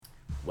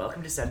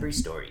Welcome to Sudbury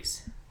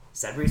Stories.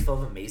 Sudbury is full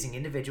of amazing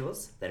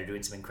individuals that are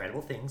doing some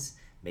incredible things,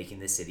 making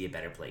this city a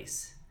better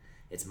place.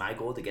 It's my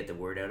goal to get the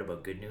word out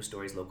about good news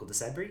stories local to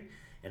Sudbury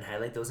and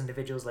highlight those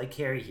individuals like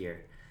Carrie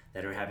here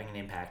that are having an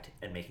impact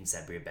and making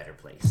Sudbury a better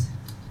place.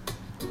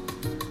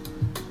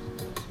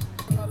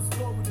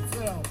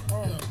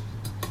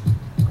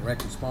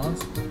 Correct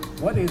response.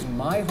 What is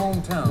my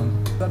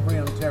hometown, Sudbury,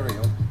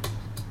 Ontario?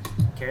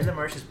 Carrie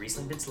LaMarche has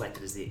recently been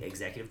selected as the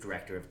Executive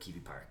Director of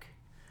Kiwi Park.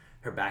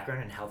 Her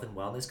background in health and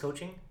wellness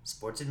coaching,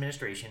 sports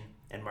administration,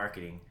 and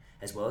marketing,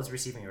 as well as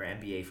receiving her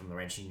MBA from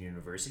Laurentian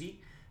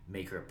University,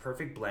 make her a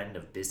perfect blend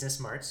of business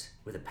smarts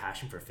with a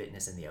passion for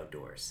fitness and the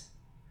outdoors.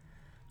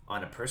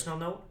 On a personal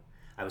note,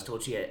 I was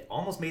told she had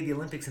almost made the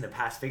Olympics in a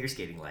past figure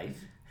skating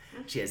life.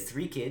 She has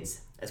 3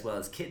 kids, as well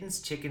as kittens,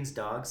 chickens,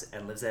 dogs,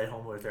 and lives at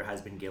home with her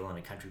husband Gil on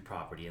a country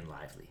property in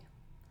Lively.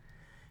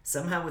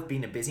 Somehow, with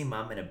being a busy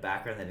mom and a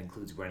background that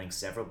includes running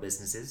several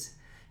businesses,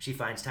 she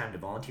finds time to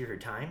volunteer her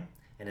time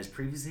and has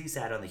previously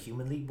sat on the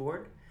Human League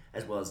board,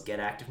 as well as Get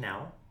Active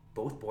Now,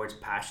 both boards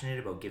passionate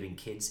about giving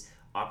kids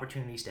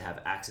opportunities to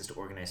have access to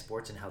organized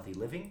sports and healthy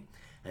living,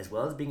 as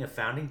well as being a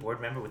founding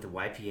board member with the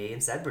YPA in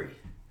Sudbury.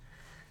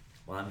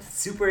 Well, I'm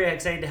super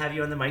excited to have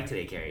you on the mic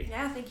today, Carrie.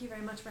 Yeah, thank you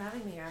very much for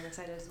having me here. I'm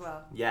excited as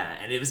well. Yeah,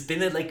 and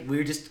we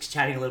were just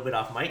chatting a little bit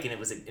off mic, and it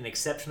was an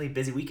exceptionally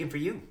busy weekend for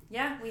you.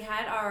 Yeah, we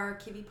had our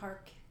Kiwi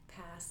Park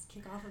Pass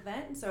kickoff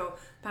event. So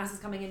Pass is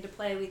coming into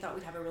play. We thought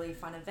we'd have a really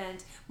fun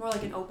event, more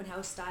like an open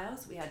house style.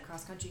 So we had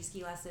cross-country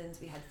ski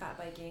lessons, we had fat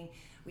biking,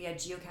 we had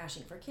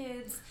geocaching for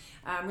kids.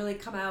 Really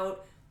come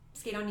out,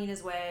 skate on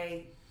Nina's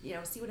Way,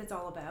 see what it's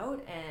all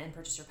about and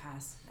purchase your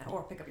pass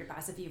or pick up your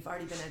pass if you've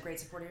already been a great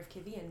supporter of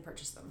Kiwi and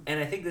purchase them. And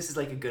I think this is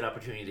like a good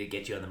opportunity to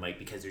get you on the mic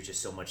because there's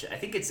just so much. I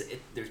think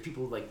there's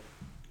people like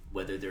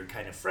whether they're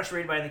kind of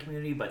frustrated by it in the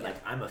community, but like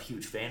I'm a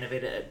huge fan of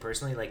it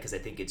personally, like because I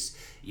think it's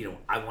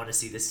I want to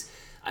see this.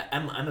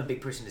 I'm a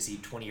big person to see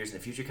 20 years in the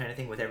future kind of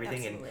thing with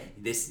everything.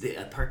 Absolutely.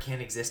 And a park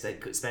can't exist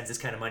that spends this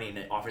kind of money and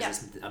it offers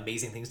this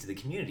amazing things to the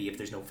community if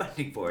there's no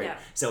funding for it. Yeah.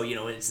 So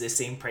it's the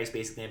same price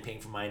basically I'm paying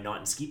for my Not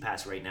and Ski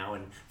Pass right now,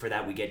 and for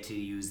that we get to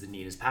use the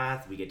Nina's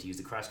Path, we get to use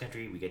the cross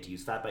country, we get to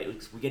use fat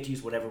bikes, we get to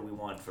use whatever we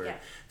want for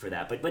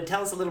that. But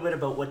tell us a little bit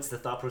about what's the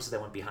thought process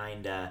that went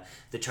behind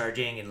the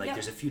charging and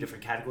there's a few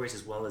different categories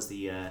as well as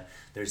the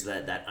there's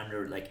that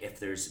under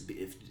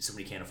if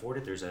somebody can't afford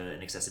it, there's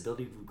an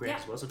accessibility grant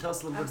as well. So tell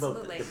us a little bit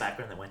about the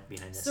background that went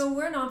behind this. So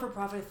we're a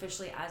non-for-profit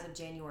officially as of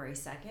January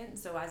 2nd.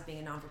 So as being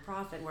a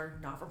non-for-profit, we're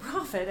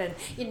not-for-profit, and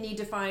you need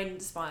to find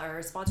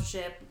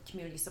sponsorship,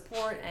 community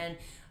support, and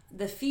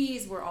the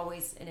fees were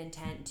always an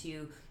intent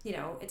to,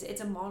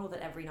 it's a model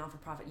that every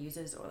non-for-profit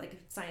uses, or like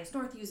Science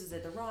North uses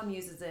it, the ROM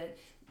uses it,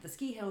 the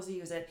Ski Hills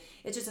use it.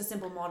 It's just a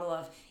simple model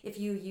of if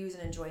you use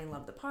and enjoy and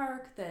love the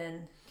park,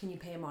 then can you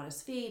pay a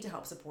modest fee to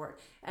help support?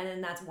 And then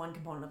that's one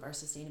component of our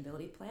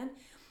sustainability plan.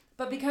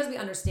 But because we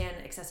understand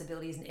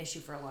accessibility is an issue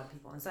for a lot of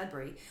people in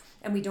Sudbury,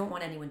 and we don't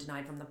want anyone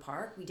denied from the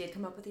park, we did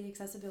come up with the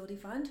Accessibility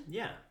Fund.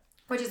 Yeah.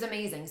 Which is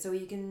amazing. So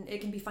it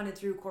can be funded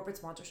through corporate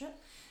sponsorship,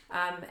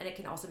 and it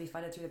can also be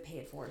funded through the Pay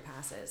It Forward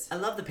passes. I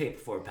love the Pay It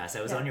Forward pass.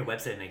 I was on your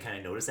website and I kind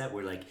of noticed that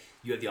where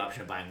you have the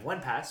option of buying one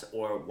pass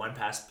or one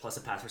pass plus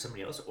a pass for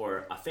somebody else,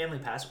 or a family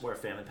pass or a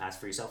family pass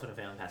for yourself and a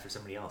family pass for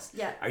somebody else.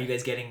 Yeah. Are you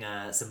guys getting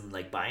some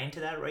buy-in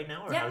to that right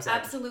now, or yeah, how's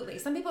that? Absolutely.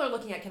 Some people are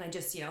looking at, can I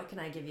just can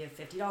I give you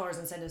 $50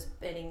 instead of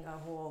spending a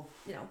whole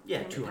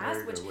 $200 pass,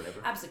 or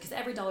whatever. Absolutely, because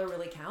every dollar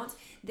really counts.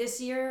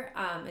 This year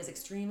is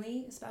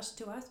extremely special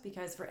to us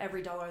because for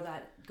every dollar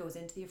that goes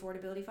into the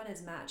Affordability Fund,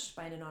 it's matched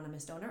by an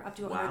anonymous donor up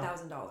to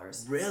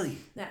 $100,000. Really?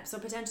 Yeah. So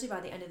potentially by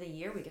the end of the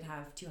year, we could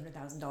have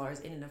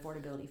 $200,000 in an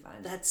affordability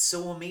fund. That's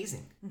so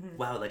amazing. Mm-hmm.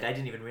 Wow. I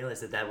didn't even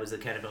realize that was the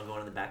kind of going on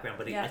in the background,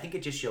 but I think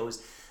it just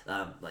shows,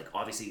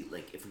 obviously,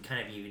 if we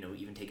kind of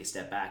even take a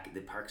step back,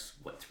 the park's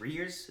 3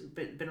 years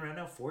been around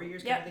now, 4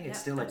 years kind of thing. It's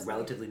still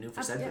relatively new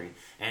for Sudbury.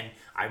 And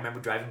I remember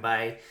driving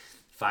by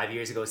 5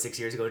 years ago, 6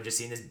 years ago, and just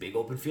seeing this big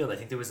open field. I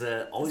think there was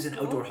always an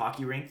outdoor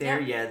hockey rink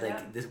there.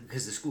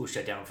 Because the school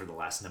shut down for the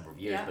last number of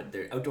years. Yeah. But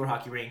the outdoor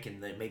hockey rink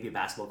and maybe a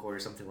basketball court or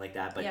something like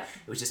that. But it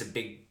was just a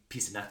big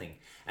piece of nothing.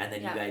 And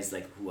then you guys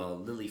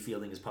Lily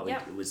Fielding is probably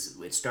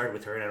it started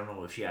with her, and I don't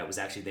know if she was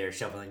actually there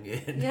shoveling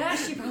in. Yeah,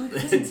 she probably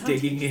was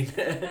digging in.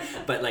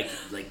 But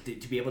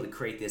to be able to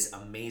create this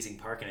amazing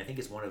park, and I think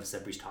it's one of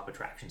Sudbury's top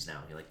attractions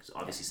now.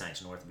 Obviously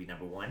Science North would be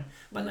number one,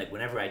 but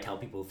whenever I tell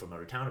people from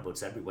out of town about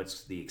Sudbury,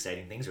 what's the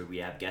exciting things, or we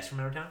have guests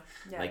from out of town,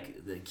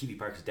 the Kiwi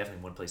Park is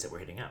definitely one place that we're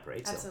hitting up,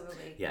 right? Absolutely.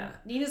 So, yeah.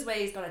 Nina's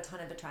Way has got a ton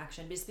of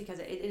attraction just because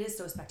it is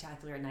so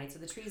spectacular at night. So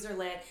the trees are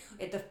lit,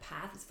 the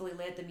path is fully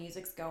lit, the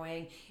music's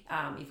going,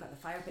 you've got the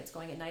fire pits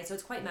going at night, so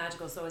it's quite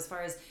magical. So as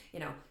far as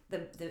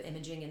the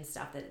imaging and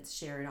stuff that's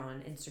shared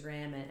on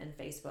Instagram and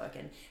Facebook,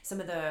 and some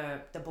of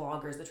the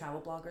bloggers, the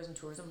travel bloggers and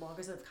tourism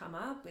bloggers that have come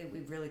up,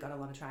 we've really got a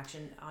lot of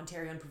traction,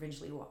 Ontario and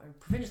provincially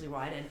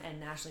wide and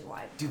nationally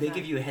wide. Do they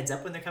give you a heads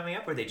up when they're coming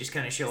up, or they just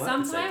kind of show up?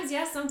 Sometimes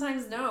yes,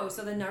 sometimes no.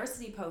 So the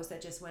Narcity post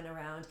that just went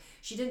around,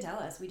 she didn't tell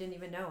us. We didn't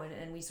even know,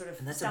 and we sort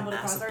of stumbled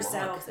across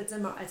ourselves. It's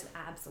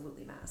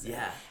absolutely massive.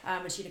 Yeah.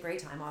 But she had a great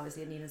time,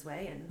 obviously, at Nina's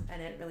Way,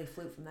 and it really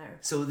flew from there.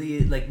 So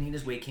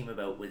Nina's Way came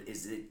about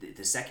is it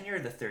the second year or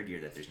the third year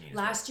that there's Nina's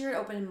Way? Last year it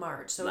opened in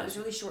March, so it was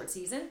really short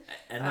season.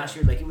 And last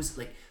year, it was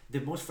the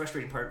most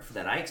frustrating part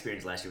that I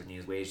experienced last year with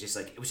Nina's Way is just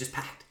it was just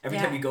packed. Every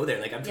time you go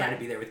there, I'm trying to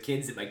be there with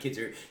kids, and my kids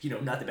are,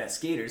 not the best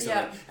skaters.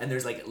 So and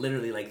there's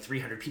literally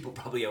 300 people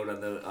probably out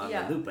on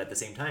the loop at the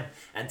same time.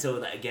 And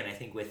so again, I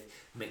think with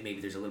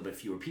maybe there's a little bit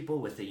fewer people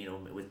with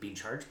with being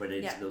charged, but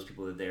it's those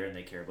people are there and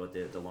they care about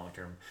the long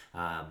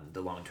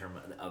term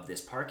of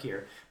this park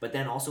here. But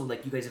then also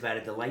you guys have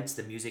added the lights,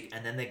 the music,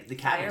 and then the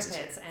cabins.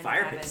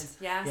 Fire pits.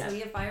 Yeah, so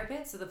we have fire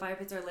pits. So the fire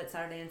pits are lit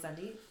Saturday and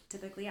Sunday,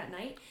 typically at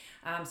night.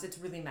 So it's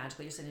really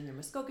magical. You're sitting in your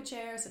Muskoka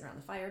chair, sitting around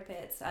the fire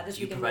pits. Did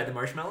you provide the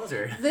marshmallows,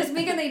 or this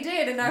weekend they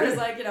did, and I was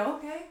like,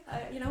 okay,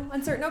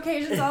 on certain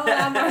occasions I'll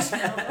have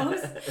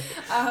marshmallows.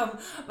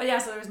 But yeah,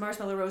 so there was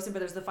marshmallow roasting, but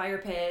there's the fire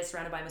pit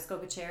surrounded by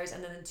Muskoka chairs,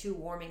 and then the 2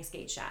 warming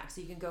skate shacks.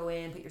 So you can go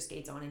in, put your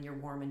skates on, and you're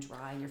warm and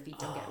dry, and your feet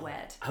don't get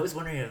wet. I was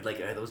wondering if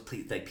are those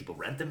people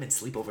rent them and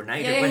sleep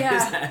overnight, or what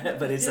is that?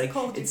 But it's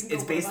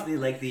it's basically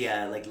like the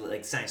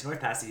like Science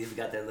North Pass. You've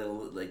got their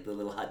little the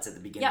little huts at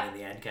the beginning and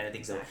the end kind of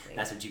thing. So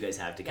that's what you guys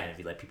have to kind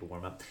of let people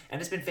warm up. And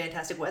it's been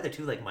fantastic weather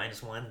too,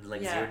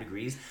 -1, 0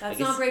 degrees. That's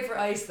not great for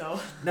ice though.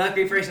 Not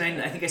great for ice.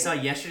 And I think I saw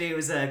yesterday it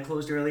was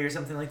closed early or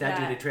something like that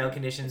due to trail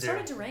conditions. It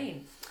started to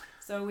rain.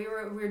 So we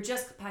were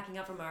just packing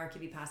up from our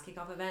Kibbe Pass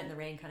kickoff event, and the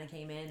rain kind of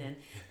came in, and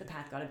the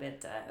path got a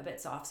bit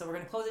soft. So we're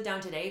going to close it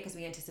down today because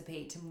we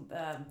anticipate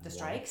the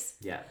strikes.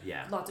 Yeah.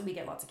 We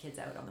get lots of kids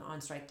out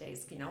on strike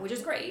days, which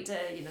is great.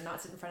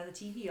 Not sit in front of the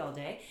TV all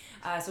day.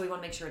 So we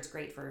want to make sure it's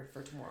great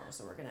for tomorrow.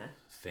 So we're gonna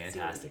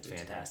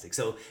fantastic.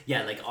 So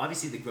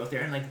obviously the growth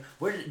there, and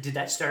where did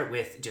that start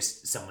with?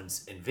 Just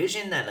someone's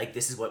envision that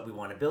this is what we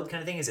want to build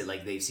kind of thing? Is it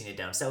they've seen it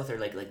down south, or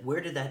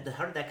where did that?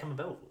 How did that come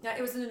about? Yeah,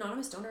 it was an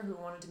anonymous donor who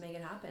wanted to make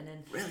it happen,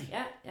 and really,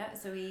 yeah.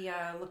 So we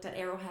looked at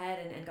Arrowhead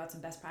and got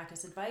some best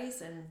practice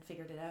advice and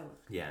figured it out.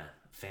 Yeah.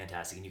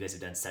 Fantastic. And you guys have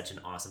done such an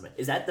awesome.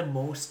 Is that the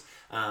most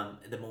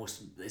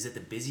is it the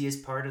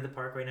busiest part of the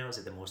park right now? Is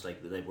it the most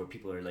where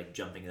people are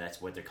jumping,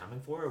 that's what they're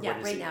coming for? Or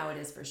yeah, right now it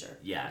is for sure.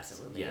 Yeah,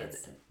 absolutely. Yeah,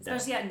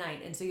 especially at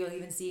night, and so you'll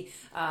even see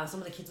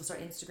some of the kids will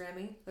start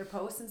Instagramming their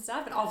posts and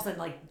stuff, and all of a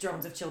sudden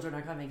drones of children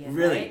are coming in.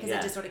 Really? Because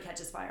it just sort of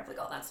catches fire.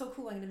 Oh, that's so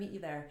cool. I'm going to meet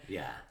you there.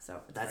 Yeah. So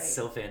that's great.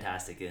 So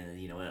fantastic, and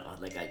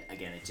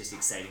again, it's just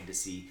exciting to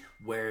see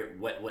what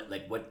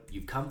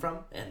you've come from,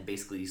 and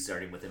basically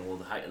starting with an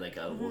old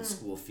old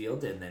school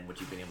field, and then what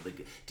you've been able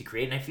to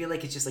create. And I feel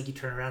it's just you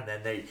turn around,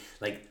 then they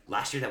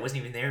last year that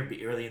wasn't even there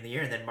early in the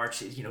year, and then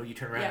March you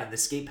turn around and the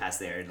skate pass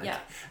there, and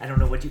I don't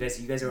know what you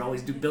guys are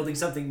always building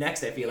something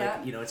next. I feel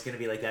it's going to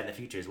be like that in the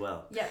future as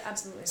well. Yeah,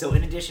 absolutely. So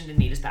in addition to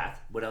Nina's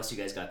Path, what else you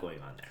guys got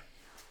going on there?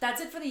 That's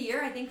it for the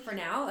year, I think, for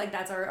now.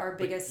 That's our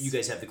biggest... But you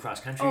guys have the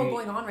cross-country...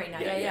 going on right now.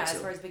 Yeah, as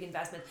far as big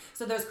investment.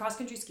 So there's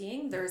cross-country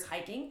skiing, there's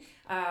hiking.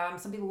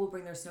 Some people will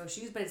bring their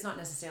snowshoes, but it's not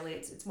necessarily...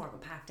 It's more of a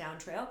packed-down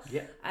trail.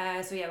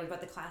 Yeah. So we've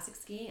got the classic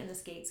skiing and the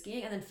skate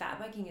skiing. And then fat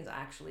biking is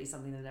actually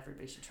something that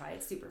everybody should try.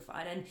 It's super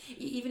fun. And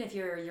even if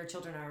your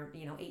children are,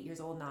 8 years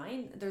old,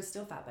 9, there's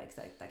still fat bikes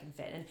that can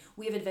fit. And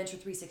we have Adventure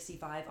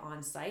 365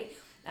 on site.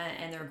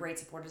 And they're great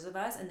supporters of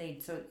us, and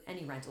so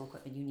any rental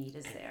equipment you need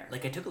is there. I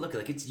took a look,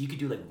 you could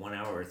do 1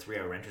 hour or 3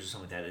 hour rentals or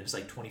something like that. And it's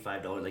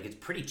 $25. It's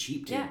pretty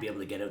cheap to be able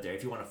to get out there.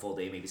 If you want a full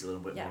day, maybe it's a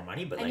little bit more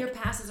money. But your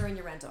passes are in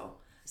your rental.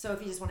 So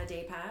if you just want a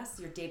day pass,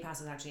 your day pass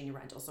is actually in your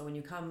rental. So when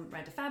you come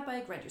rent a fat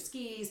bike, rent your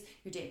skis,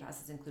 your day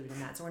pass is included in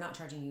that. So we're not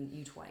charging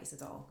you twice.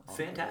 It's all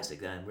fantastic.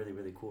 Then really,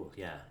 really cool.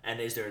 Yeah. And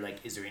is there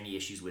any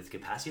issues with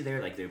capacity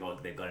there? They've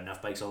got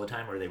enough bikes all the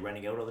time, or are they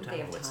running out all the time?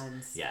 They have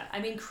tons. Yeah. I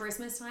mean,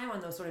 Christmas time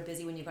on those sort of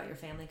busy when you've got your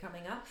family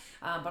coming up,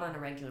 but on a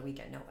regular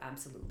weekend, no,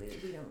 absolutely,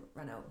 we don't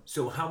run out.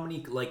 So how many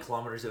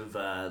kilometers of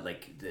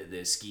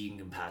the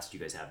skiing pass do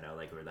you guys have now,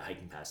 or the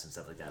hiking pass and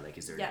stuff like that?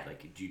 Is there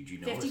do you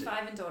know?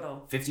 55 in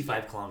total.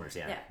 55 kilometers.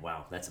 Yeah.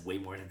 Wow, that's way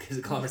more than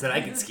the kilometers that I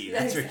can ski.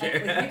 That's exactly.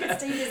 for sure. You could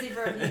stay busy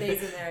for a few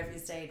days in there if you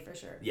stayed, for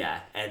sure.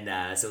 Yeah,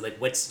 and so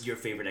what's your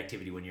favorite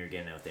activity when you're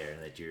getting out there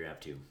that you're up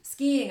to?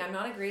 Skiing. I'm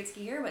not a great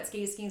skier, but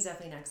skiing is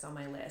definitely next on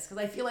my list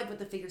because I feel with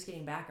the figure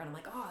skating background,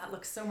 I'm that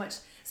looks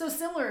so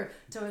similar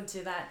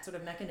to that sort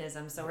of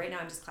mechanism. So right now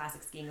I'm just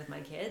classic skiing with my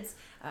kids,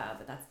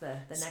 but that's the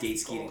next skate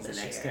skiing is the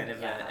next year. kind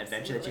of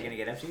adventure that you're gonna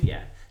get up to.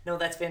 Yeah, no,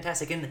 that's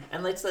fantastic.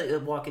 And let's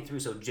walk it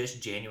through. So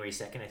just January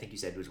 2nd, I think you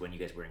said, was when you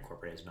guys were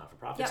incorporated as a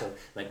not-for-profit. Yep. So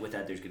like with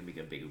that, there's going to be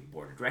a big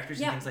board of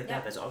directors and things like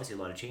that. That's obviously a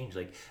lot of change.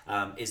 Like,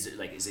 is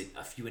it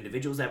a few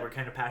individuals that were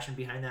kind of passionate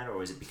behind that, or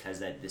was it because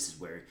that this is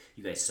where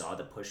you guys saw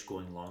the push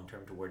going long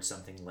term towards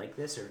something like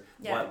this, or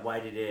why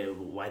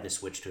the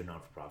switch to a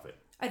non-for-profit?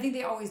 I think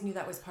they always knew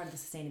that was part of the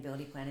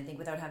sustainability plan. I think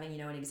without having,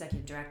 an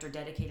executive director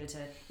dedicated to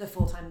the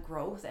full-time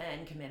growth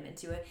and commitment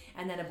to it,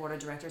 and then a board of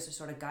directors to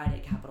sort of guide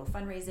it, capital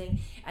fundraising.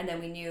 And then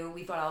we knew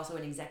we've got also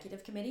an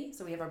executive committee.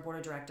 So we have our board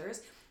of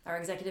directors. Our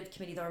executive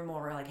committee, they're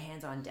more like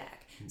hands on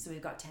deck. So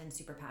we've got 10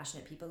 super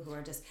passionate people who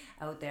are just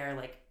out there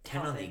like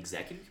 10 on the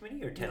executive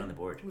committee or 10 on the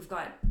board? We've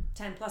got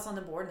 10 plus on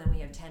the board, and then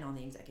we have 10 on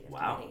the executive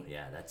committee.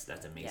 Yeah, that's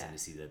amazing to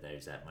see that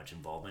there's that much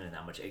involvement and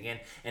that much again.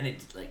 And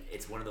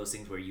it's one of those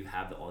things where you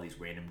have all these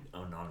random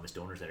anonymous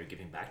donors that are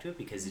giving back to it,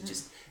 because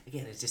it's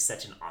just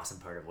such an awesome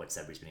part of what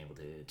Sudbury's been able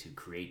to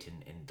create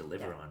and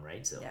deliver on,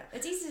 right? So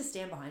it's easy to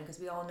stand behind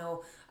because we all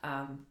know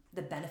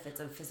the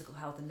benefits of physical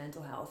health and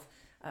mental health.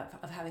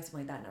 Of having something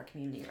like that in our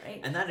community, right?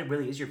 And that it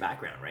really is your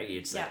background, right?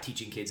 It's like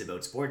teaching kids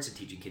about sports and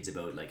teaching kids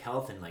about like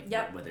health and like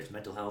whether it's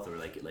mental health or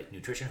like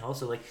nutrition health.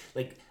 So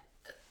like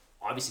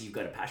obviously you've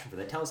got a passion for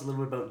that. Tell us a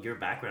little bit about your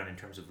background in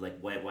terms of like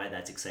why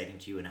that's exciting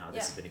to you and how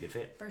this has been a good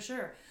fit. For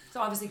sure. So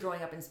obviously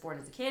growing up in sport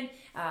as a kid,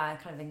 kind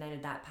of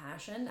ignited that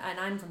passion. And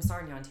I'm from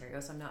Sarnia, Ontario,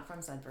 so I'm not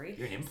from Sudbury.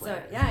 You're an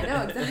implant. So yeah, I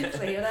know,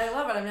 exactly. And I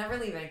love it. I'm never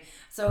leaving.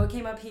 So I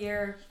came up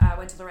here,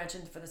 went to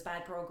Laurentian for the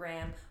SPAD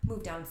program,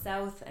 moved down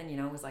south,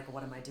 and was like,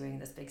 what am I doing in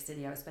this big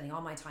city? I was spending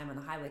all my time on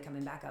the highway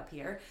coming back up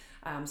here.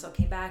 So I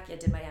came back,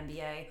 did my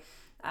MBA.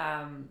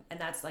 And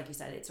that's, like you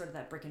said, it's sort of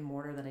that brick and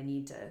mortar that I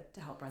need to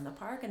help run the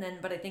park.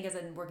 But I think as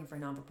I'm working for a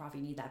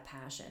non-for-profit, you need that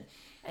passion.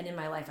 And in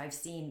my life, I've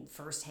seen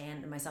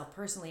firsthand, myself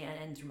personally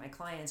and through my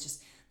clients,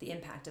 just the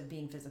impact of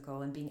being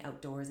physical and being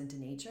outdoors into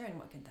nature and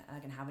what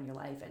that can have in your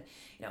life.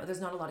 And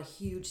there's not a lot of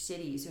huge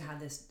cities who have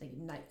this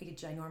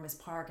ginormous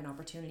park and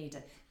opportunity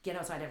to get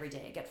outside every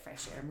day, get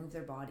fresh air, move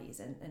their bodies,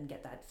 and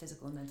get that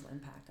physical and mental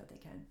impact that they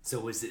can.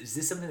 So is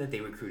this something that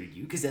they recruited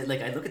you? Because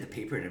like I look at the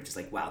paper and I'm just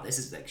like, wow, this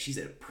is like she's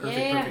a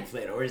perfect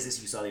fit. Or is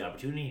this you saw the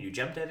opportunity and you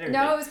jumped at it?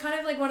 No, it was kind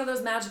of like one of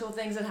those magical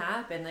things that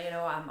happened.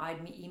 I'd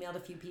emailed a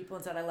few people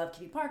and said I love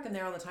Kiwi Park. I'm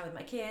there all the time with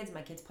my kids.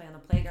 My kids play on the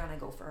playground. I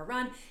go for a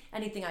run.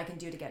 Anything I can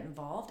do to get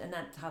involved, and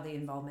that's how the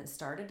involvement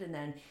started. And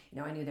then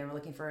I knew they were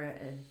looking for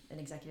an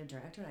executive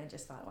director, and I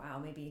just thought, wow,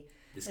 maybe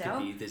this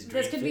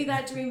could be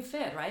that dream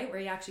fit, right? Where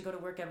you actually go to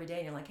work every day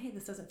and you're like, hey,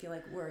 this doesn't feel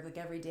like work. Like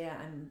every day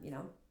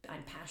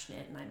I'm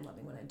passionate and I'm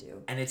loving what I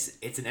do. And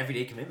it's an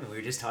everyday commitment. We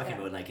were just talking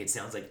about, like, it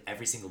sounds like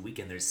every single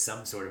weekend there's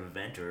some sort of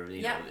event or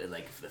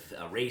like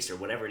a race or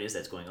whatever it is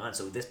that's going on.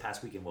 So this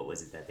past weekend, what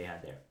was it that they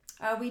had there?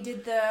 We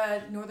did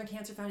the Northern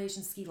Cancer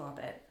Foundation ski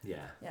lobbit. Yeah,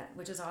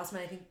 which is awesome.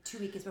 And I think 2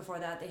 weeks before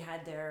that, they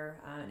had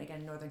their and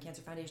again, Northern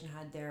Cancer Foundation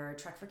had their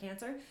Trek for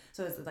Cancer.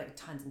 So there's like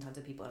tons and tons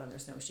of people out on their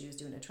snowshoes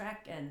doing a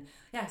trek, and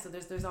so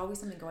there's always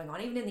something going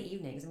on, even in the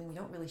evenings. I mean, we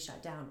don't really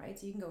shut down, right?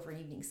 So you can go for an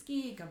evening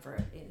ski, you come for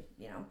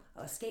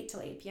a skate till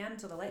 8 p.m.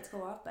 till the lights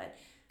go off, but.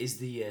 Is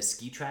the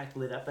ski track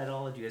lit up at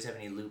all? Do you guys have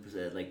any loops,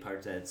 like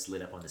parts that's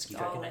lit up on the ski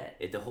track?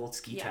 The whole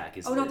ski track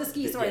is. Oh, not the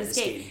ski. Sorry, the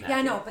skate.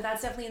 Yeah, no, but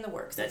that's definitely in the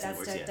works. That's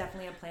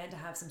definitely a plan to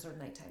have some sort of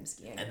nighttime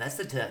skiing. And that's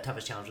the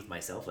toughest challenge with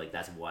myself. Like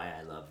that's why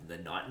I love the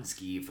not and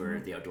ski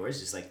for the outdoors.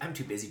 Just like I'm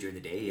too busy during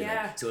the day.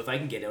 Yeah. So if I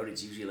can get out,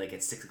 it's usually like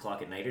at 6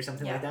 o'clock at night or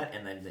something like that.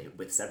 And then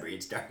with Sudbury,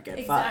 it's dark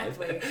at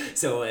 5.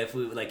 So if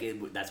we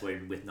that's where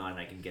with not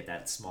I can get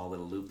that small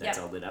little loop that's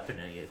all lit up, and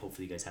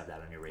hopefully you guys have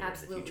that on your radar in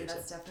the future.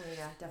 Absolutely,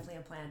 that's definitely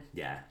a plan.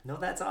 Yeah. No,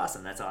 that's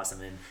awesome. That's awesome,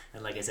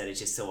 and like I said,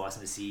 it's just so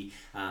awesome to see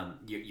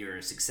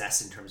your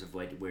success in terms of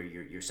like where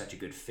you're such a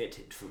good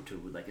fit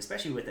to like,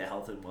 especially with the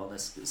health and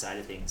wellness side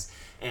of things,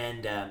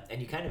 and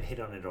you kind of hit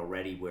on it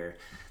already where.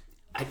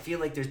 I feel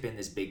like there's been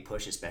this big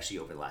push, especially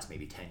over the last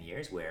maybe 10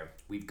 years, where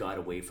we've got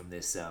away from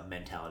this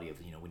mentality of,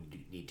 we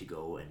need to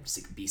go and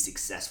be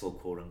successful,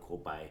 quote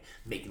unquote, by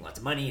making lots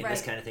of money and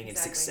this kind of thing.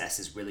 Exactly. And success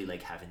is really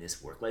like having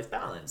this work-life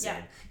balance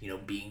and,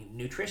 being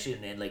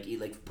nutrition and like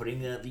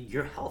putting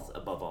your health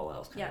above all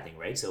else kind of thing,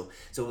 right? So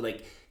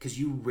like, because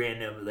you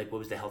ran, what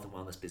was the health and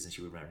wellness business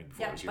you were running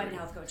before? Yeah, Bite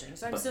Health Coaching.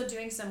 So I'm still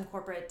doing some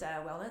corporate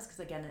wellness because,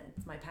 again,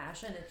 it's my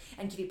passion,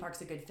 and Kiwi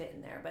Park's a good fit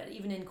in there. But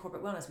even in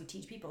corporate wellness, we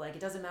teach people, like, it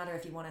doesn't matter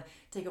if you want to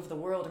take over the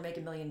world or make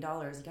 $1 million, you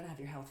gotta have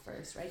your health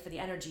first, right? For the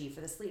energy,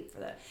 for the sleep, for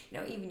the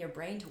even your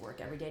brain to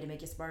work every day to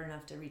make you smart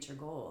enough to reach your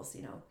goals.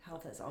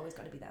 Health has always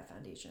got to be that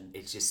foundation.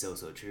 It's just so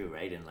true,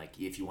 right? And like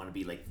if you want to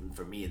be like,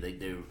 for me,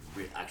 the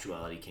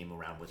actuality came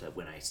around with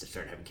when I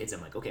started having kids.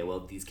 I'm like, okay, well,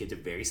 these kids are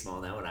very small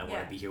now, and I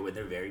want to be here when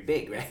they're very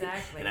big, right?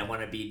 Exactly. And I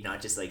want to be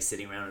not just like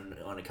sitting around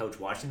on a couch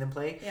watching them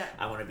play. Yeah.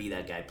 I want to be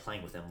that guy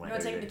playing with them. You want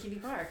to take them to Kiwi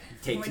Park.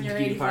 Take them to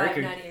Kiwi Park.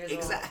 90 years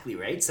exactly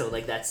old. Right. So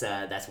like that's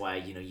why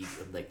you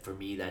like, for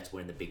me, that's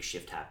when the big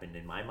shift happened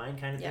in my mind,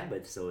 kind of thing.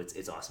 But so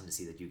it's awesome to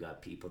see that you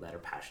got people that are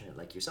passionate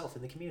like yourself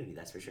in the community.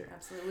 That's for sure.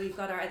 Absolutely. We've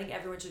got I think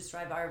everyone should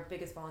strive. Our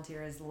biggest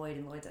volunteer is Lloyd,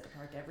 and Lloyd's at the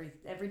park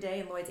every day,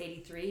 and Lloyd's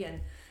 83,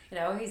 and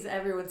he's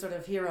everyone's sort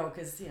of hero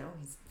because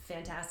he's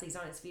fantastic. He's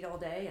on his feet all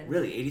day. And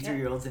really,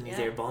 83-year-olds and he's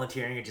there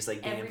volunteering or just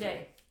like being every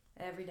day.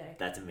 every day.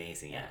 That's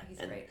amazing. Yeah, he's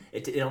and great.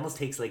 It almost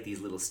takes like these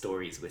little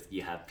stories with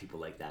you have people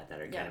like that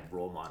are kind of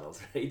role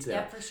models, right? So,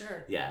 yeah, for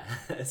sure. Yeah,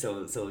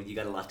 so you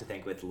got a lot to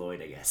thank with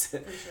Lloyd, I guess. For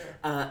sure.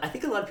 I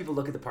think a lot of people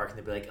look at the park and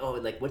they'll be like, oh,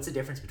 like what's the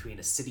difference between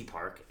a city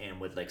park and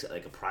what like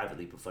a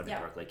privately funded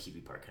park like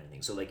Kiwi Park kind of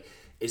thing? So like,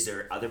 is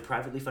there other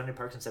privately funded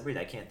parks in Sudbury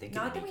that I can't think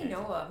of? Not that we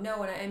know of.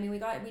 No, and I mean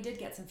we did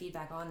get some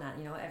feedback on that.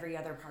 You know, every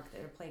other park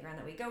or playground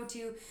that we go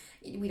to,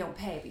 we don't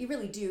pay, but you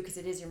really do because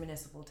it is your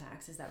municipal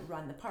taxes that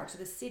run the park. So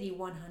the city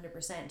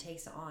 100%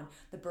 takes on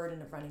the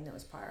burden of running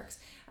those parks.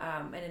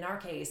 And in our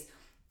case,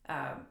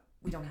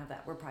 we don't have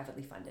that. We're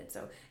privately funded,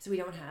 so we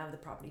don't have the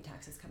property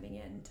taxes coming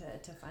in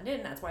to fund it,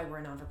 and that's why we're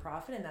a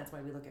non-for-profit, and that's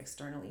why we look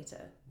externally to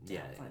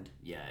help fund.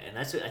 Yeah, and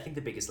that's I think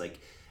the biggest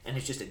and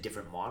it's just a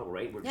different model,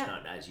 right? We're just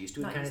not as used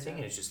to it kind of thing,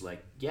 and it's just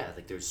like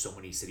there's so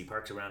many city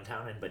parks around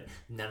town, but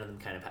none of them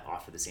kind of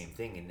offer the same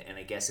thing, and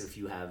I guess if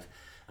you have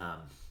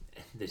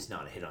there's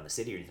not a hit on the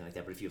city or anything like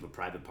that, but if you have a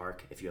private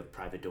park, if you have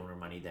private donor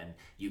money, then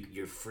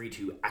you're free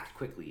to act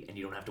quickly, and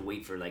you don't have to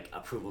wait for like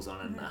approvals on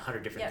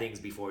 100 different things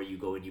before you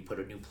go and you put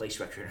a new play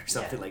structure in or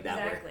something like that.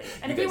 Exactly.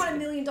 And if we want $1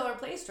 million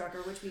play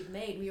structure, which we've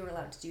made, we were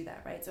allowed to do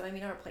that, right? So I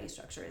mean, our play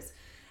structure is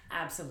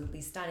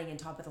absolutely stunning and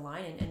top of the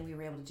line, and we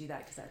were able to do that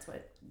because that's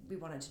what we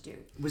wanted to do.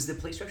 Was the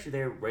play structure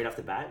there right off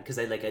the bat? Because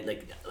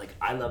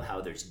I love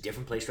how there's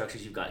different play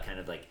structures. You've got kind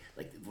of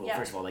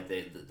first of all, like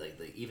the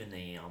even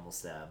the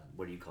almost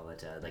what do you call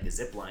it, like a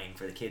zip line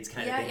for the kids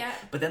kind of thing. Yeah.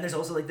 But then there's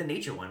also like the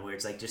nature one where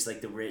it's like just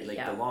like the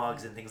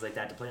logs and things like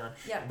that to play on.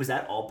 Yeah. Was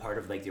that all part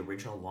of like the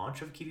original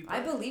launch of Kiwi Park?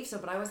 I believe so,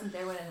 but I wasn't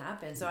there when it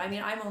happened. So I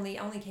mean, I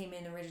only came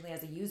in originally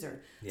as a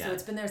user. Yeah. So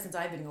it's been there since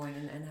I've been going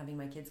and having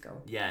my kids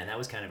go. Yeah, and that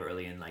was kind of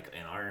early in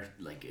our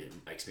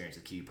experience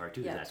with Kiwi Park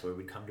too. Yeah. That's where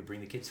we'd come to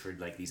bring the kids for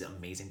like these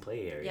amazing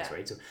play areas,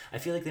 right? So I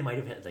feel like they might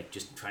have had like,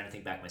 just trying to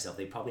think back myself,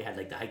 they probably had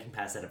like the hiking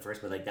path set up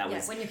first, but like that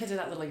was when your kids are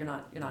that little, you're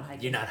not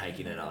hiking. You're not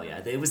hiking at all.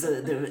 Yeah, it was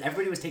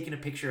everybody was taking a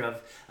picture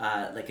of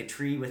like a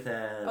tree with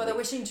the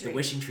wishing tree. The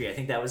wishing tree. I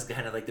think that was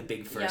kind of like the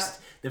big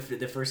first the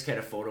first kind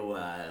of photo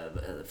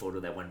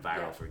that went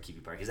viral for Kiwi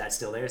Park. Is that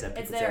still there? Is that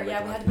it's there?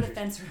 Yeah, we had to put a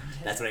fence around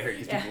it. That's what I heard.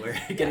 Because people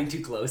were getting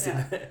too close,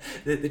 and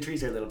the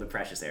trees are a little bit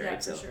precious there,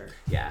 right? So, for sure.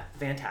 Yeah,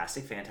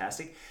 fantastic.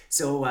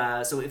 So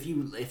if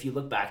you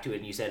look back to it,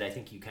 and you said, I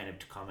think you kind of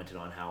commented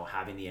on how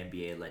having the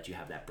MBA let you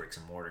have that bricks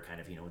and mortar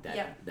kind of,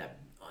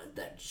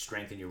 that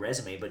strength in your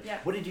resume. But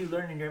what did you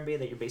learn in your MBA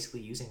that you're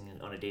basically using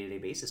on a day-to-day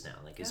basis now?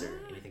 Like, is there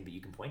anything that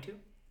you can point to?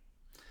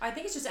 I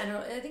think it's just,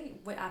 I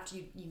think after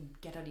you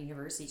get out of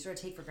university, you sort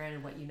of take for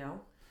granted what you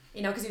know.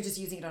 Because you're just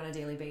using it on a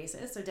daily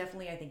basis. So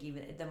definitely, I think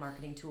even the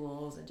marketing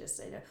tools and just,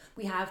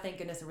 we have, thank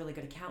goodness, a really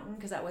good accountant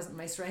because that wasn't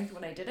my strength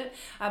when I did it.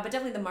 But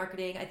definitely the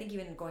marketing, I think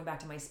even going back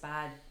to my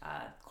SPAD,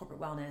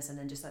 corporate wellness, and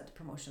then just that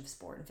promotion of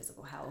sport and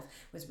physical health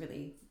was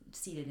really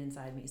seated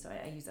inside me. So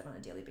I use that on a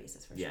daily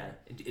basis for sure.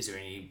 Is there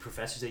any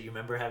professors that you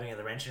remember having at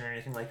Laurentian or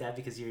anything like that?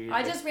 Because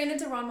I just ran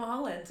into Ron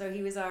Mulholland. So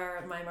he was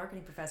my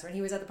marketing professor, and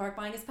he was at the park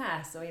buying his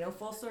pass. So,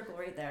 full circle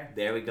right there.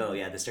 There we go.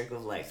 Yeah, the circle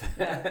of life.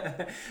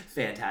 Yeah.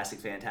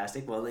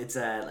 Fantastic. Well, it's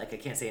I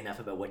can't say enough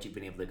about what you've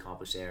been able to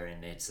accomplish there,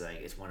 and it's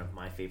one of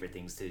my favorite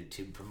things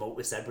to promote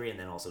with Sudbury, and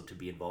then also to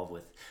be involved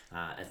with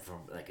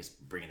it's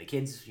bringing the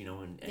kids,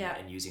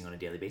 and using on a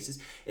daily basis.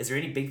 Is there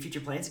any big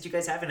future plans that you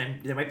guys have?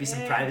 And there might be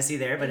some privacy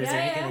there, but is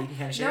there anything that you can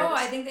kind of share? No,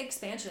 I think the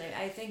expansion.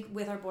 I think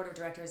with our board of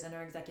directors and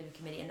our executive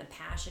committee and the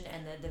passion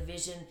and the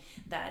vision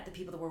that the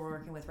people that we're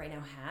working with right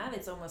now have,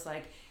 it's almost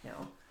like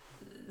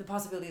the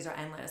possibilities are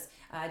endless.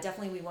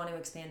 Definitely, we want to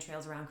expand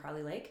trails around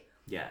Crowley Lake.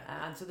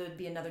 Yeah. So there'd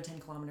be another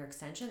 10-kilometer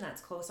extension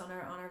that's close on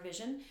our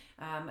vision.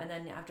 And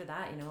then after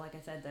that, like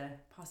I said, the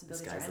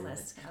possibilities are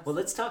endless. Well,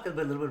 let's talk a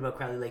little bit about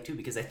Crowley Lake too,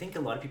 because I think a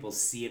lot of people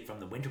see it from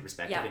the winter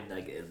perspective,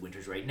 and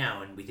winter's right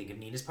now, and we think of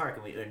Nina's Park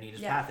or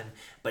Nina's Path,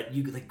 but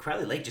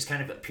Crowley Lake just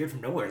kind of appeared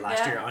from nowhere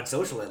last year on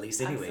social, at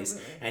least, anyways.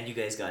 Absolutely. And you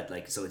guys got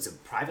so it's a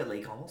private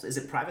lake almost. Is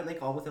it private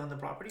lake all within the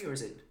property, or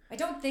is it? I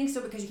don't think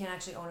so, because you can't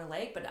actually own a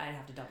lake, but I'd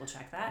have to double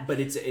check that. But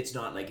it's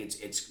not like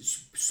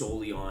it's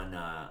solely on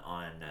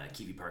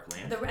Kiwi Park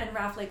land. And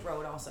Raft Lake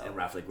Road also. And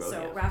Raft Lake Road.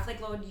 So Raft Lake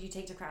Road you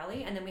take to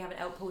Crowley, and then we have an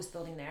outpost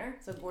building there.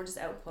 So a gorgeous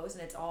outpost,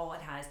 and it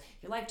has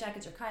your life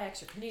jackets, your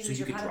kayaks, your canoes, so you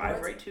your could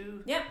drive right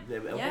to. Yeah. The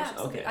outpost? Yeah.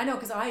 Okay. I know,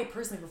 because I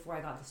personally, before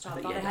I got this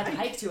job, thought I had to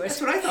hike to it.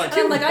 That's what I thought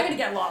too. I'm like, I'm gonna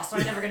get lost, so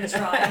I'm never gonna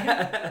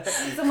try.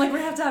 So I'm like, we're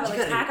gonna have to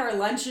have pack our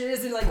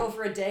lunches and go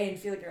for a day and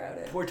feel like you're out of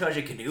it. Portage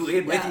a canoe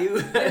in with you.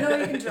 I know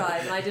you can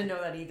drive, and I didn't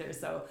know that either.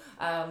 So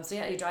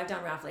you drive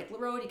down Raft Lake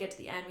Road, you get to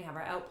the end, we have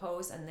our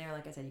outpost, and there,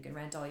 like I said, you can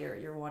rent all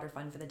your water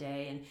fun for the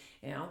day, and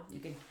you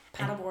can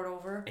paddleboard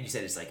over. And you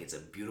said it's a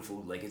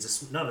beautiful,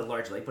 it's not a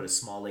large lake, but a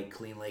small lake,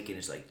 clean lake, and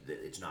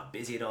it's not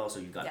busy at all. So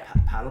you've got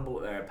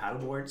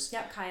paddleboards.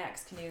 Yep,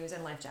 kayaks, canoes,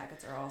 and life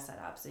jackets are all set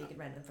up, so you can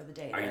rent them for the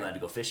day. Are you allowed to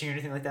go fishing or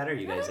anything like that, or are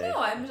you guys? I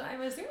don't know.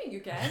 I'm assuming you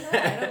can.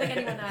 I don't think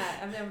anyone.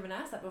 I've never been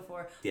asked that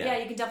before. Yeah,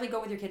 you can definitely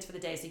go with your kids for the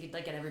day. So you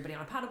could get everybody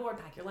on a paddleboard,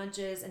 pack your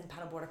lunches, and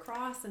paddleboard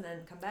across, and then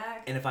come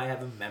back. And if I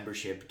have a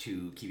membership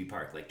to Kiwi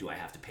Park, do I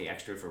have to pay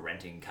extra for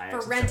renting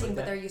kayaks? For renting,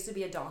 but there used to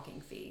be a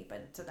docking fee,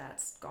 so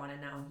that's gone,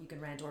 and now you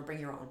can rent or or bring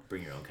your own.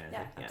 Bring your own kind of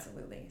Yeah, thing. Yeah,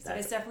 absolutely. So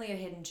That's- it's definitely a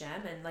hidden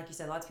gem. And like you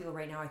said, lots of people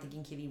right now are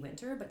thinking Kiwi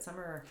winter, but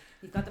summer,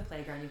 you've got the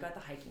playground, you've got the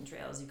hiking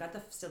trails, you've got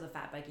still the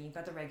fat biking, you've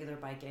got the regular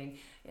biking,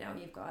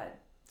 you've got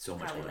so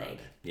much Valley going on. Lake.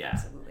 Yeah,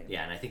 Absolutely.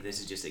 Yeah, and I think this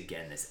is just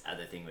again this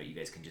other thing where you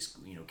guys can just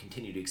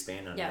continue to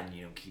expand on Yeah.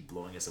 and keep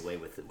blowing us away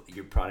with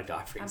your product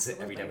offerings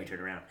every time we Absolutely. turn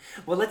around.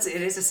 Well, it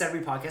is a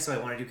Sudbury podcast, so I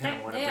want to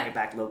Yeah, bring yeah. it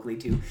back locally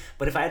too.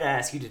 But if I had to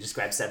ask you to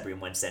describe Sudbury in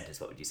one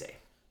sentence, what would you say?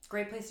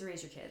 Great place to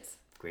raise your kids.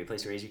 Great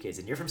place to raise your kids,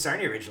 and you're from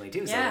Sarnia originally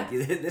too. Yeah. So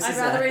this I'd is,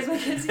 rather raise my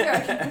kids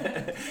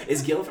here.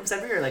 Is Gil from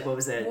Sudbury or what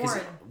was that?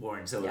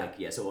 Warren. So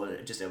Yeah. So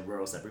just a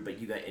rural Sudbury, but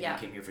you Yeah.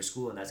 came here for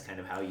school, and that's kind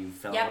of how you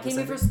fell. Yeah, in love with came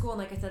here for Sudbury? school, and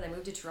like I said, I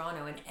moved to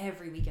Toronto, and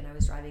every weekend I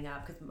was driving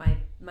up because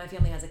my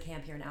family has a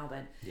camp here in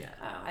Albin. Yeah.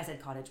 I said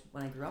cottage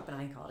when I grew up, and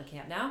I call it a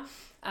camp now.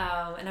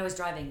 And I was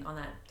driving on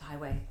that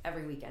highway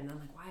every weekend, and I'm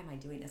like, why am I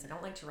doing this? I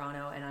don't like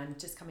Toronto, and I'm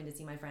just coming to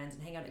see my friends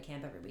and hang out at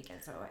camp every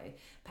weekend. So I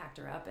packed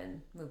her up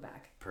and moved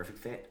back. Perfect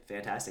fit,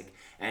 fantastic.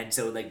 And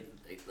so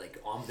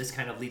this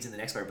kind of leads in the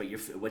next part. But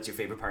what's your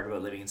favorite part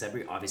about living in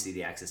Sudbury? Obviously,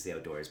 the access to the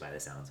outdoors, by the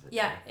sounds of it.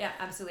 Yeah,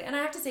 absolutely. And I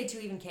have to say too,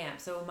 even camp.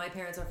 So my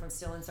parents are from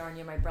still in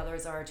Sarnia, my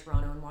brothers are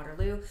Toronto and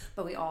Waterloo,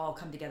 but we all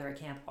come together at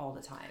camp all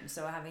the time.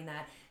 So having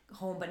that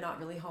home but not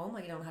really home,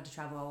 you don't have to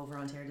travel all over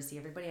Ontario to see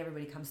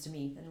everybody comes to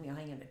me and we all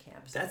hang out at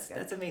camp. So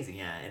That's amazing.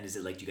 Yeah. And is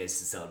it do you guys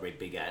celebrate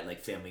big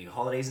family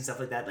holidays and stuff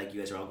like that? Like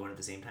you guys are all going at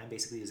the same time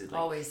basically? Is it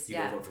always? you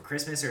go for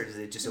Christmas, or does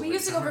it just we over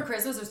used the to go summer? for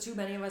Christmas. There's too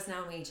many of us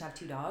now, and we each have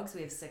 2 dogs.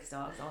 We have 6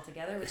 dogs all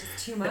together, which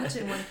is too much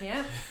in one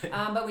camp.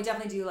 But we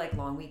definitely do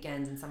long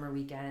weekends and summer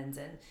weekends,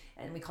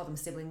 and we call them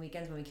sibling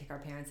weekends. When we kick our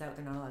parents out,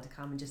 they're not allowed to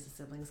come, and just the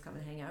siblings come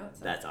and hang out.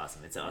 So. That's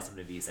awesome. It's awesome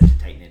to be such a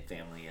tight knit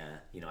family.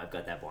 I've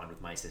got that bond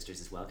with my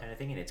sisters as well, kind of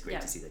thing, and it's great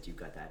to see that you've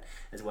got that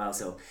as well.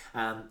 So,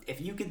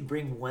 if you could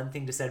bring one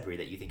thing to Sudbury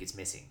that you think is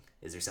missing,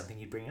 is there something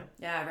you'd bring up?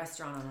 Yeah,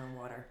 restaurant on the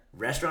water.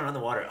 Restaurant on the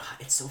water.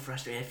 It's so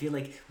frustrating. I feel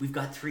like we've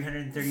got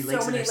 330 lakes So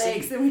in our many city.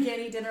 lakes, and we can't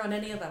eat dinner on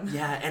any of them.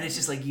 Yeah, and it's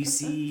just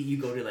you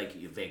go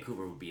to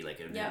Vancouver would be an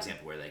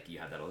example where you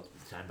have that all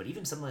the time, but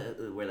even some where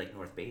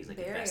North Bay is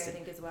Barrie, invested. I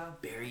think as well.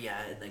 Barrie,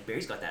 yeah, and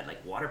Barrie's got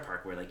that water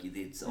park where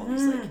it's all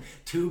these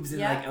tubes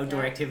and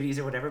outdoor activities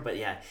or whatever. But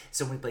yeah,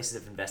 so many places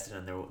have invested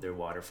on their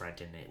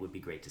waterfront, and it would be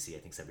great to see. I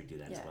think Sudbury do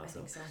that as well. I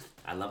think so.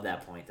 I love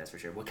that point. That's for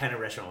sure. What kind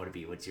of restaurant would it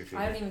be? What's your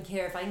favorite? I don't even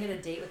care if I can get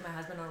a date with my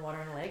husband on water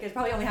on a lake. It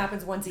probably only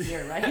happens once a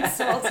year, right?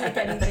 So I'll take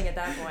anything at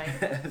that point.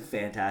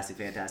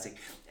 Fantastic.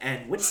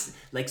 And what's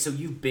so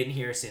you've been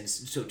here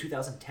since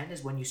 2010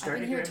 is when you started.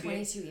 I've been here your MBA?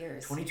 22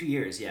 years. 22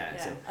 years, yeah.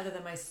 Yeah, So other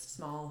than my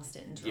small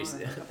stint in Toronto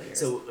for a couple of years.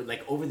 so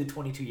over the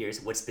 22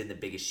 years, what's been the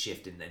biggest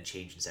shift and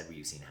change in Sudbury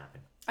you've seen happen?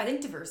 I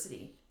think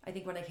diversity. I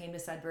think when I came to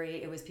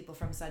Sudbury, it was people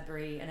from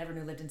Sudbury, and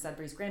everyone who lived in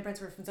Sudbury's grandparents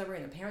were from Sudbury,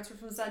 and their parents were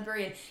from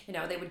Sudbury,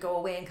 and they would go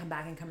away and come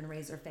back and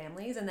raise their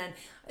families, and then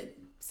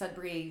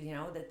Sudbury,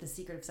 the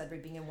secret of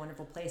Sudbury being a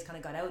wonderful place kind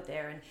of got out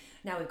there, and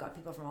now we've got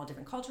people from all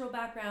different cultural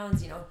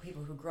backgrounds,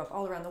 people who grew up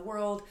all around the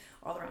world,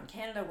 all around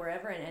Canada,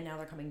 wherever, and now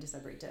they're coming to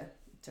Sudbury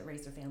to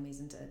raise their families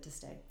and to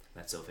stay.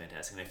 That's so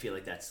fantastic, and I feel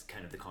like that's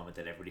kind of the comment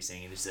that everybody's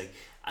saying. And it's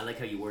I like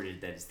how you worded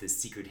that it's this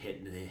secret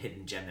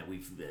hidden gem that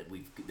we've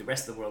the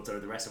rest of the world or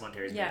the rest of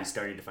Ontario is maybe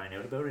starting to find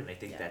out about it. And I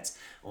think that's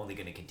only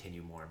going to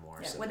continue more and more.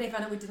 Yeah. So. When they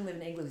found out we didn't live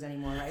in igloos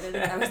anymore, right?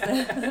 That was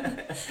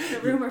the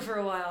rumor for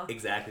a while.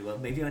 Exactly. Well,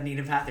 maybe on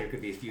Needham Path there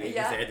could be a few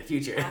igloos there in the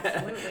future.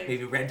 Absolutely.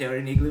 Maybe rent out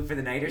an igloo for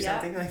the night or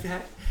something like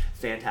that.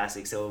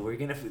 Fantastic. So we're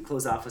gonna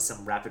close off with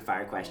some rapid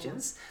fire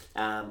questions.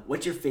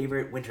 What's your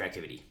favorite winter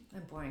activity?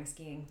 I'm boring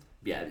skiing.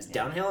 Yeah, it's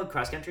downhill,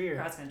 cross country, or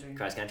cross country.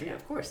 Cross country, Yeah.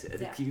 Of course. At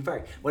Yeah. Kiwi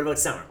Park. What about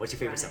summer? What's your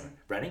favorite Running. summer?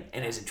 Running,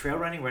 and is it trail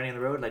running on the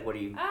road? What do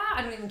you?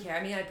 I don't even care.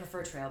 I mean, I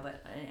prefer trail,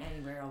 but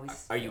anywhere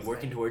always. Are you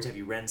working towards? Have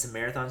you ran some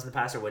marathons in the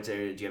past, or do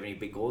you have any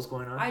big goals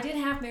going on? I did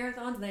half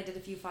marathons and I did a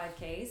few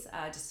 5Ks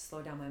just to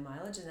slow down my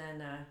mileage, and then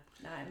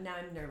now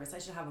I'm nervous. I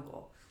should have a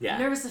goal. Yeah.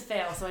 I'm nervous to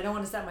fail, so I don't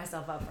want to set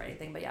myself up for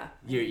anything. But yeah.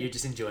 You're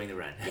just enjoying the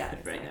run. Yeah,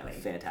 right now.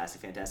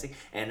 exactly. Fantastic.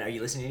 And are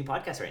you listening to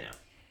any podcasts right now?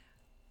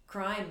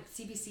 Crime,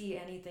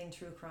 CBC, anything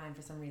true crime.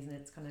 For some reason,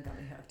 it's kind of got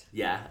me hooked.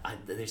 Yeah,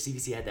 their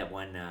CBC had that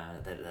one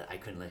that I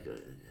couldn't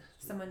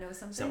Someone knows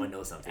something. Someone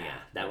knows something.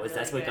 Yeah,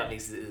 that's what got me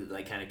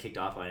kind of kicked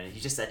off on it.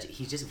 He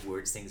just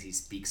words things. He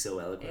speaks so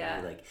eloquently.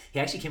 Yeah. He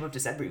actually came up to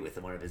Sudbury with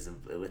one of the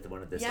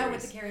stories. Yeah,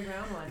 with the Carrie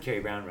Brown one. The Carrie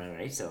Brown run,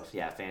 right? So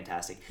yeah,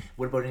 fantastic.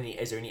 What about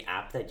is there any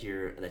app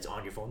that's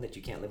on your phone that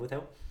you can't live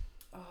without?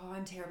 Oh,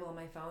 I'm terrible on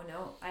my phone.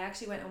 No, I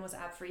actually went almost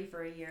app free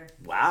for a year.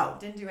 Wow.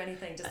 Didn't do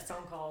anything, just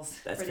phone calls.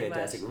 That's pretty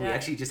fantastic. Much. We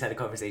actually just had a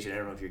conversation. I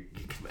don't know if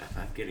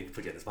I'm going to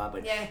put you on the spot,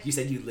 but you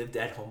said you lived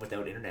at home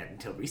without internet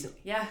until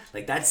recently. Yeah.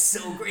 That's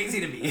so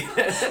crazy to me.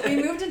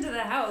 We moved into the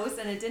house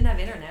and it didn't have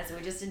internet, so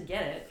we just didn't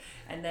get it.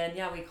 And then,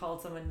 yeah, we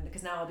called someone,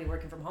 because now I'll be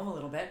working from home a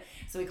little bit.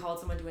 So we called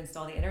someone to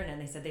install the internet,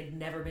 and they said they'd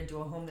never been to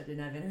a home that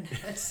didn't have internet.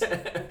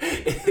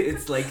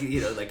 It's like,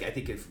 like I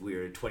think if we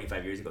were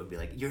 25 years ago, it'd be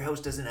like, your house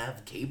doesn't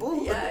have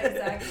cable? Yeah,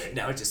 exactly.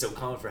 Now it's just so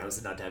common for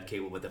houses not to have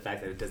cable, but the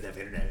fact that it doesn't have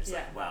internet, it's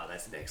like, wow,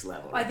 that's the next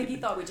level. I think he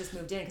thought we just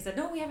moved in, because I said,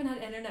 no, we haven't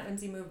had internet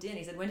since he moved in.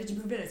 He said, when did you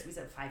move in? We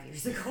said 5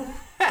 years ago.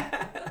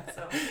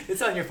 So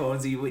it's on your phone,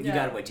 so you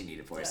got what you need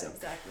it for. Yeah, so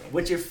exactly.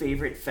 What's your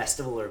favorite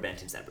festival or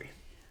event in Sudbury?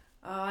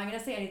 I'm going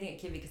to say anything at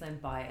Kivy because I'm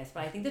biased,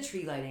 but I think the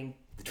tree lighting.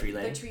 The tree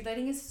lighting? The tree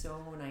lighting is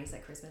so nice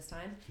at Christmas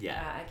time. Yeah.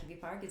 At Kivy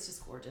Park. It's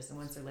just gorgeous. And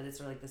once they're lit, it's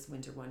sort of like this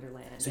winter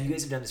wonderland. So you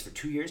guys have done this for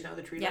 2 years now,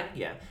 the tree lighting?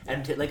 Yeah.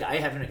 And I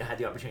haven't had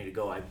the opportunity to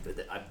go.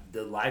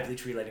 The lively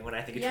tree lighting, when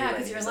I think of tree lighting. Yeah,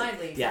 because you're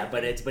lively. Like, yeah,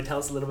 but tell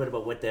us a little bit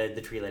about what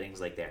the tree lighting is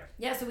like there.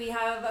 Yeah, so we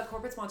have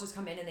corporate sponsors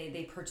come in and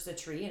they purchase a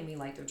tree and we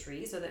light their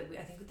tree. So that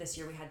I think this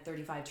year we had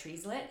 35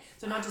 trees lit.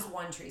 So not just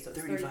one tree, so it's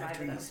 35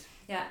 of them.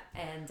 Yeah,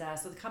 and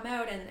so they come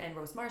out and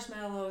roast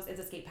marshmallows. If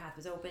the skate path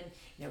was open,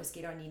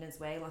 skate on Nina's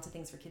Way. Lots of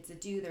things for kids to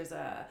do. There's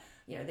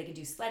they could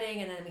do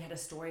sledding, and then we had a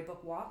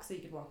storybook walk, so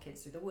you could walk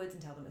kids through the woods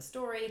and tell them a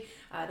story.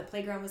 The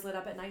playground was lit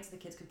up at night, so the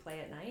kids could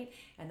play at night,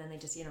 and then they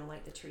just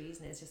light the trees,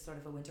 and it's just sort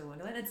of a winter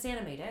wonderland. And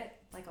Santa made it,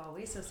 like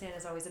always, so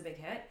Santa's always a big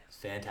hit.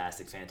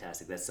 Fantastic.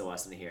 That's so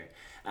awesome to hear.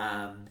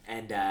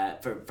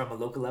 From a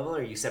local level,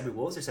 are you Sudbury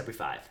Wolves or Sudbury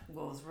 5?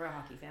 Wolves, we're a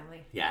hockey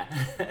family. Yeah.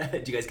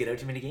 Do you guys get out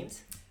to many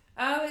games?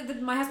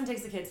 My husband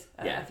takes the kids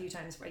a few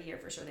times a year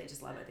for sure. They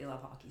just love it. They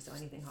love hockey, so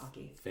anything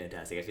hockey.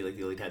 Fantastic. I feel like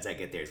the only times I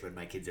get there is when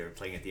my kids are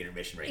playing at the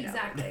intermission right now.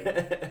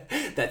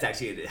 Exactly. That's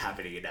actually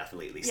happening enough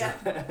lately. So.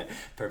 Yeah.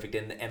 Perfect.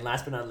 And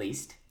last but not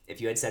least,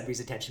 if you had Sudbury's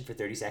attention for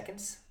 30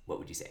 seconds, what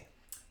would you say?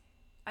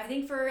 I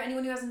think for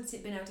anyone who hasn't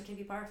been out to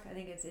Kivy Park, I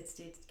think it's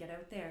to get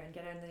out there and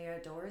get out in the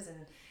outdoors and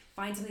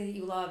find something that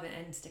you love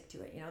and stick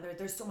to it.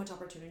 There's so much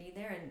opportunity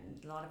there,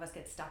 and a lot of us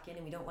get stuck in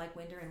and we don't like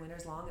winter, and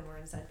winter's long, and we're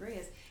in Sudbury.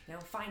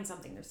 Find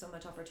something. There's so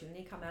much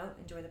opportunity. Come out,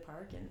 enjoy the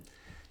park, and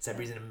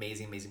Sudbury's an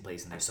amazing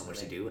place, and there's so much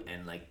to do.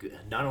 And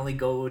not only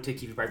go to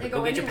Kivy Park, but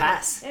go get your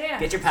pass. Yeah,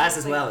 get your pass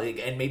as well,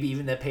 and maybe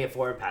even the pay it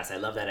forward pass. I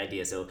love that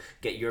idea. So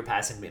get your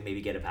pass and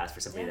maybe get a pass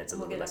for somebody that's a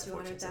little less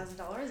fortunate.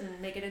 $200,000 and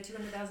make it a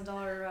 $200,000 fund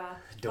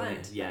by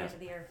the end of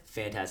the year.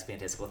 Fantastic.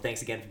 Well,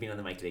 thanks again for being on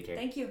the mic today, Carrie.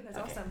 Thank you. That's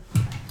awesome.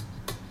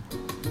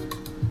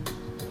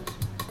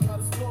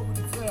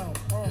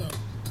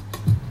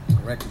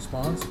 Correct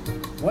response.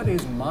 What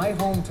is my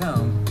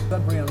hometown,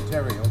 Sudbury, Ontario?